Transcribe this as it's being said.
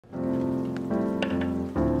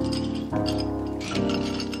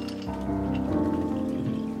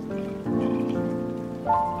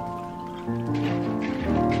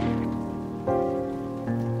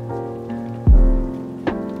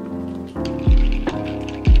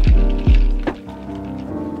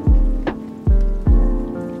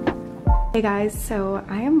Hey guys, so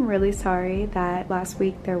I am really sorry that last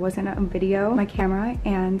week there wasn't a video. My camera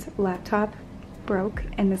and laptop broke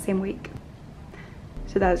in the same week.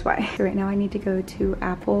 So that is why. So right now I need to go to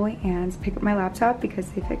Apple and pick up my laptop because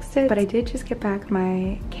they fixed it. But I did just get back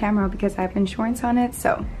my camera because I have insurance on it,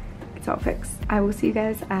 so it's all fixed. I will see you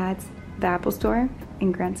guys at the Apple store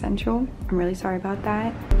in Grand Central. I'm really sorry about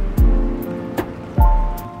that.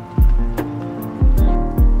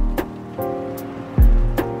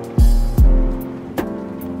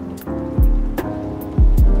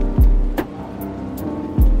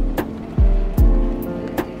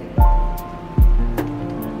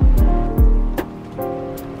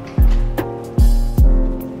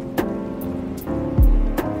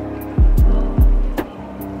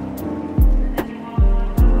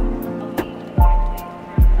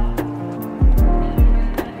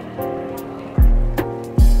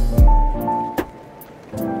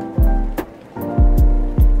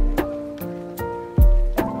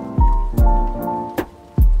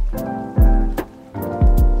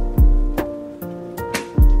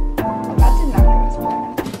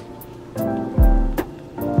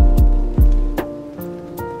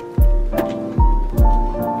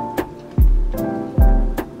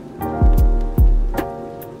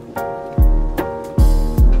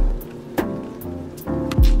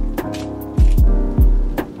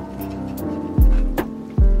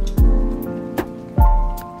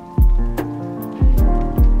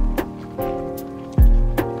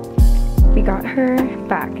 We got her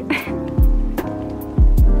back.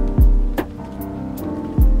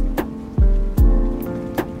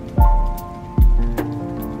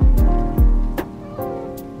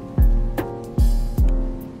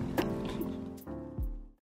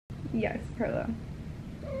 Yes, Carla.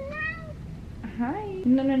 Hi.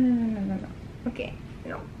 No. Okay,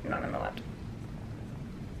 no, not on the left.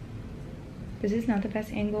 This is not the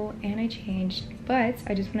best angle and I changed, but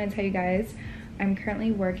I just want to tell you guys I'm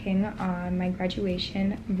currently working on my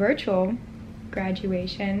virtual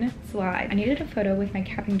graduation slide. I needed a photo with my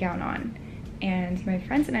cap and gown on, and my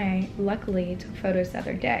friends and I luckily took photos the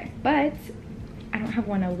other day, but I don't have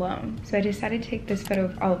one alone. So I decided to take this photo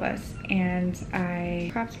of all of us, and I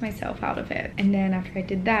cropped myself out of it. And then after I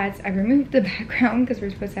did that, I removed the background because we're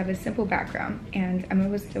supposed to have a simple background, and Emma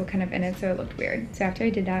was still kind of in it, so it looked weird. So after I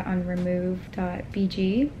did that on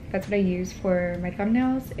remove.bg, that's what I use for my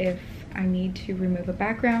thumbnails if I need to remove a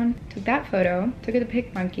background. Took that photo, took it to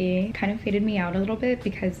PicMonkey, kind of faded me out a little bit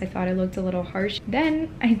because I thought I looked a little harsh.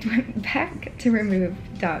 Then I went back to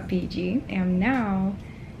remove.bg and I'm now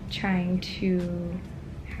trying to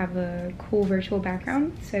have a cool virtual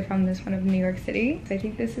background. So I found this one of New York City. So I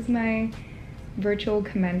think this is my virtual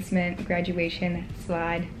commencement graduation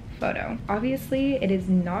slide photo. Obviously, it is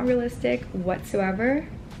not realistic whatsoever,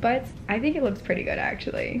 but I think it looks pretty good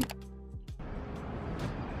actually.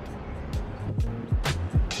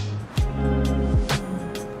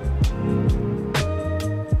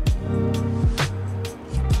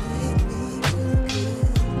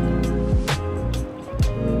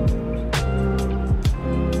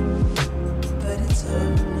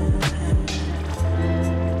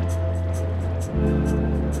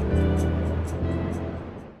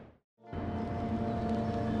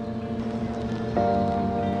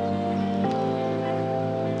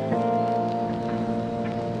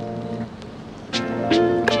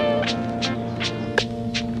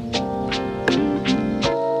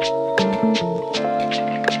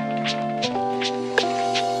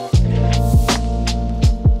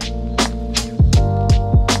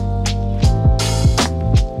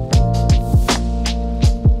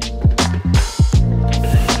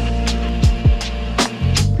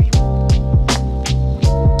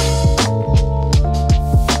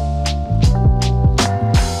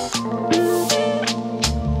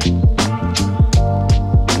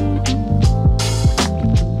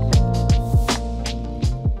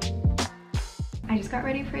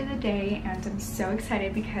 And I'm so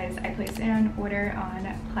excited because I placed an order on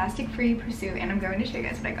Plastic Free Pursuit and I'm going to show you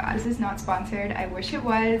guys what I got. This is not sponsored. I wish it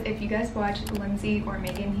was. If you guys watch Lindsay or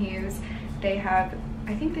Megan Hughes, they have,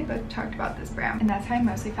 I think they both talked about this brand, and that's how I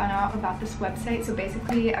mostly found out about this website. So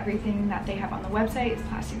basically everything that they have on the website is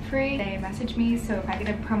plastic free. They messaged me, so if I get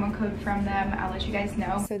a promo code from them, I'll let you guys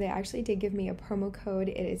know. So they actually did give me a promo code.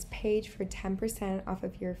 It is Paige for 10% off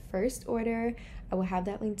of your first order. I will have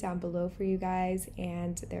that link down below for you guys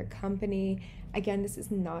and their company. Again, this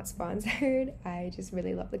is not sponsored. I just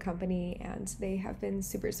really love the company and they have been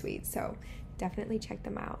super sweet, so definitely check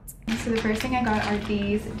them out. So the first thing I got are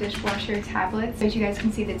these dishwasher tablets. So as you guys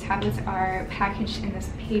can see, the tablets are packaged in this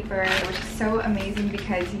paper, which is so amazing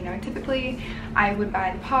because, you know, typically I would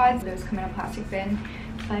buy the pods. Those come in a plastic bin.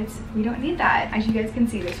 but we don't need that. As you guys can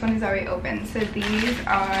see, this one is already open. So these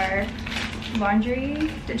are laundry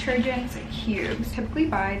detergents cubes. Typically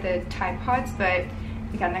buy the Tide Pods, but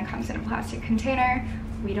again, that comes in a plastic container.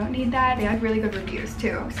 We don't need that. They had really good reviews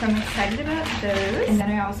too, so I'm excited about those. And then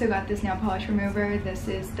I also got this nail polish remover. This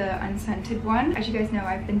is the unscented one. As you guys know,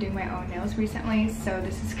 I've been doing my own nails recently, so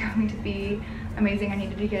this is going to be amazing. I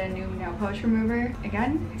needed to get a new nail polish remover.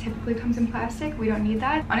 Again, it typically comes in plastic. We don't need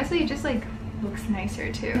that. Honestly, it just like looks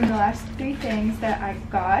nicer too. And the last three things that I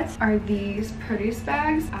got are these produce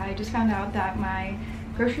bags. I just found out that my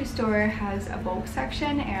grocery store has a bulk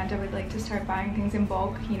section, and I would like to start buying things in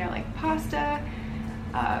bulk, you know, like pasta,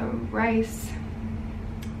 rice,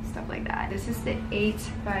 stuff like that. This is the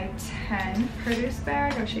 8x10 produce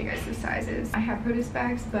bag. I'll show you guys the sizes. I have produce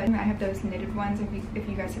bags, but I have those knitted ones if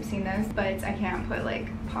you guys have seen those, but I can't put like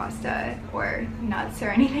pasta or nuts or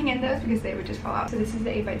anything in those because they would just fall out. So this is the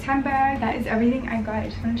 8x10 bag. That is everything I got. I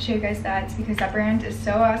just wanted to show you guys that because that brand is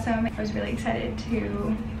so awesome. I was really excited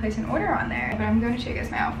to place an order on there, but I'm going to show you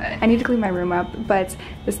guys my outfit. I need to clean my room up, but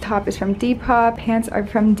this top is from Depop, pants are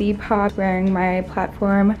from Depop, wearing my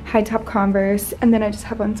platform high top Converse, and then I just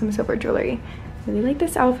have on some silver jewelry. Really like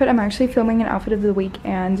this outfit. I'm actually filming an outfit of the week,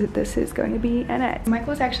 and this is going to be in it.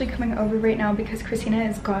 Michael's actually coming over right now because Christina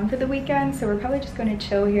is gone for the weekend, so we're probably just going to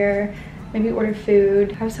chill here, maybe order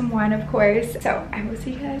food, have some wine of course. So I will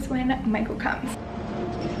see you guys when Michael comes.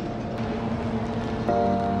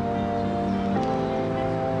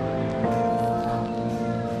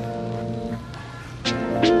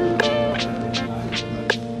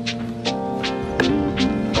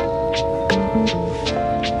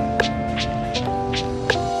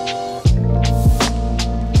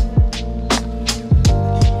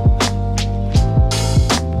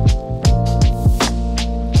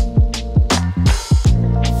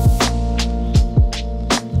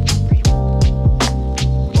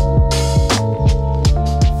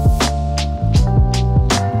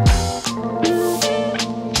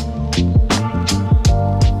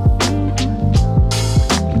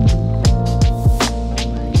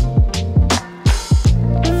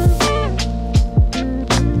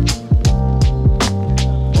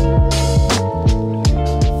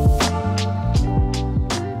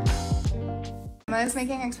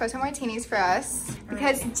 Making espresso martinis for us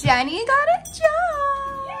because Jenny got a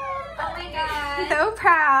job. Yeah. Oh my god. So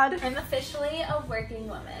proud. I'm officially a working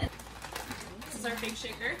woman. This is our big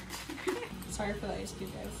shaker. Sorry for the ice cube,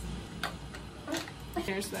 guys.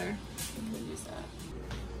 Cheers there. We'll use that.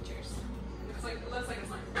 Cheers. It looks like it's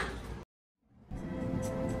not.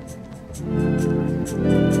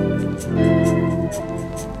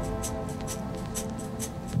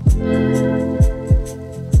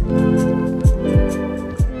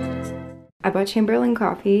 I bought Chamberlain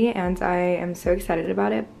coffee and I am so excited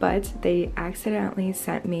about it, but they accidentally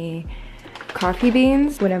sent me coffee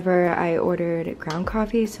beans whenever I ordered ground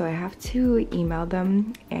coffee, so I have to email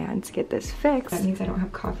them and get this fixed. That means I don't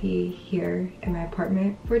have coffee here in my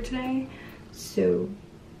apartment for today, so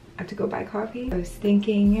I have to go buy coffee. I was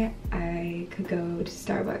thinking I could go to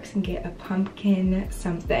Starbucks and get a pumpkin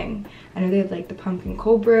something. I know they have like the pumpkin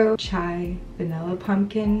cold brew, chai, vanilla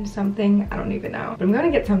pumpkin something. I don't even know. But I'm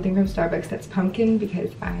gonna get something from Starbucks that's pumpkin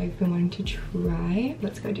because I've been wanting to try.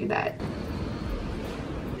 Let's go do that.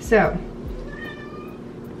 So,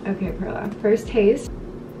 okay, Perla. First taste.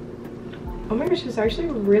 Oh my gosh, it's actually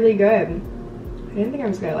really good. I didn't think I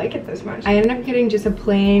was gonna like it this much. I ended up getting just a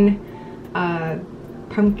plain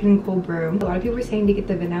pumpkin cold brew. A lot of people were saying to get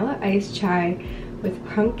the vanilla iced chai with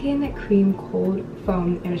pumpkin cream cold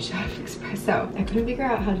foam and a shot of espresso. I couldn't figure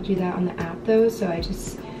out how to do that on the app though, so I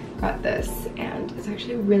just got this and it's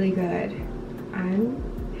actually really good. I'm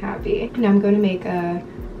happy. Now I'm going to make a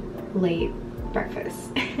late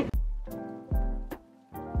breakfast.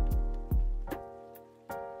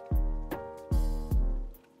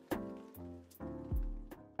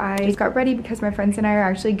 I just got ready because my friends and I are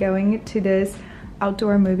actually going to this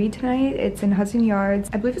outdoor movie tonight. It's in Hudson Yards.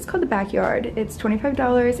 I believe it's called The Backyard. It's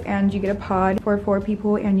 $25 and you get a pod for 4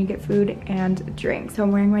 people and you get food and drinks. So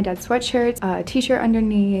I'm wearing my dad's sweatshirt, a t-shirt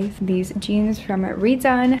underneath, these jeans from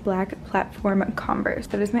Redone, black platform Converse.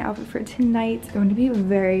 That is my outfit for tonight. It's going to be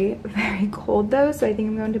very, very cold though, so I think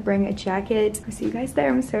I'm going to bring a jacket. I'll see you guys there.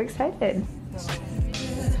 I'm so excited.